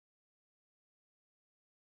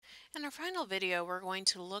In our final video, we're going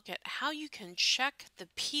to look at how you can check the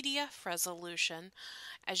PDF resolution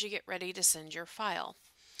as you get ready to send your file.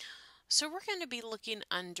 So we're going to be looking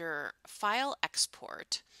under File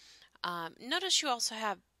Export. Notice you also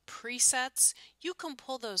have presets. You can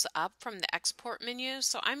pull those up from the export menu,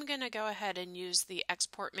 so I'm going to go ahead and use the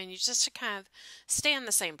export menu just to kind of stay in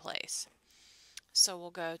the same place. So we'll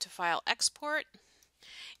go to File Export,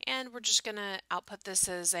 and we're just going to output this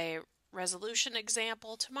as a resolution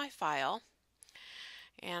example to my file.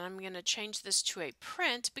 And I'm going to change this to a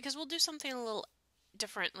print because we'll do something a little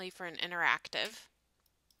differently for an interactive.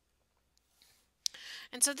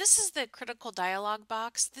 And so this is the critical dialog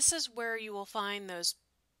box. This is where you will find those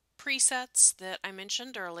presets that I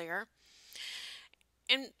mentioned earlier.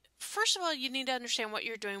 And first of all, you need to understand what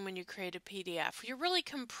you're doing when you create a PDF. You're really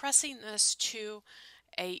compressing this to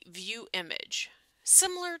a view image,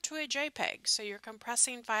 similar to a JPEG. So you're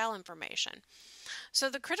compressing file information. So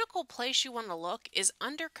the critical place you want to look is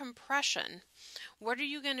under compression. What are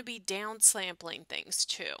you going to be downsampling things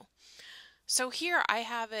to? So here I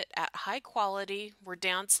have it at high quality. We're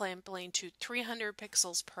downsampling to 300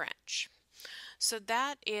 pixels per inch. So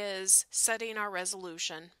that is setting our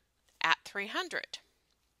resolution at 300.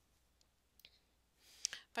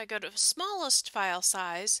 If I go to smallest file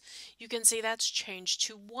size, you can see that's changed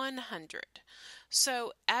to 100.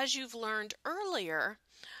 So as you've learned earlier,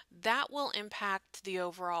 that will impact the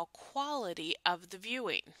overall quality of the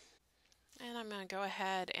viewing. And I'm going to go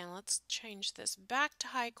ahead and let's change this back to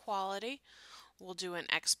high quality. We'll do an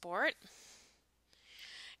export.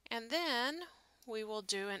 And then we will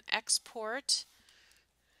do an export.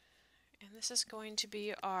 And this is going to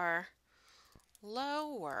be our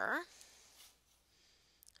lower,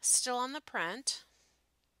 still on the print.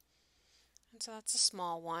 And so that's a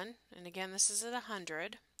small one. And again, this is at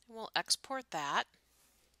 100. And we'll export that.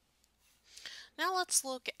 Now let's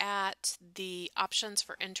look at the options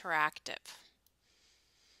for interactive.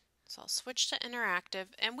 So I'll switch to interactive,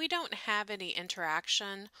 and we don't have any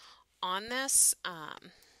interaction on this,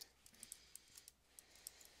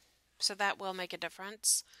 so that will make a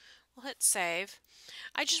difference. We'll hit save.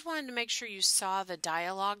 I just wanted to make sure you saw the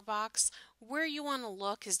dialog box. Where you want to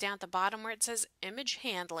look is down at the bottom where it says image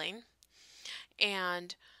handling,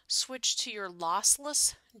 and switch to your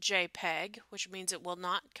lossless JPEG, which means it will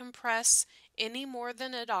not compress any more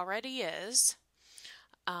than it already is.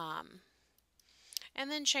 And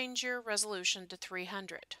then change your resolution to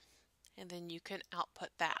 300. And then you can output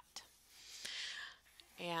that.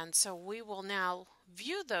 And so we will now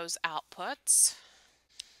view those outputs.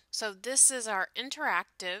 So this is our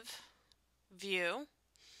interactive view.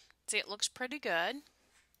 See, it looks pretty good.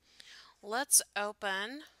 Let's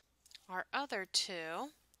open our other two.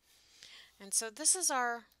 And so this is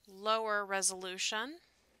our lower resolution.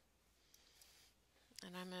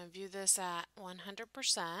 And I'm going to view this at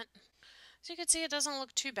 100%. So you can see it doesn't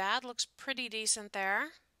look too bad, looks pretty decent there.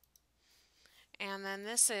 And then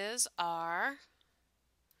this is our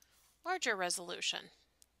larger resolution.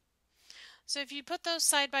 So if you put those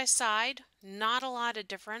side by side, not a lot of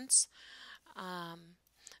difference.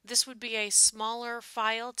 This would be a smaller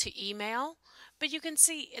file to email, but you can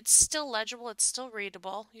see it's still legible, it's still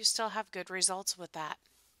readable. You still have good results with that.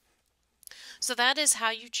 So that is how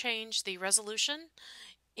you change the resolution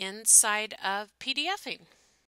inside of PDFing.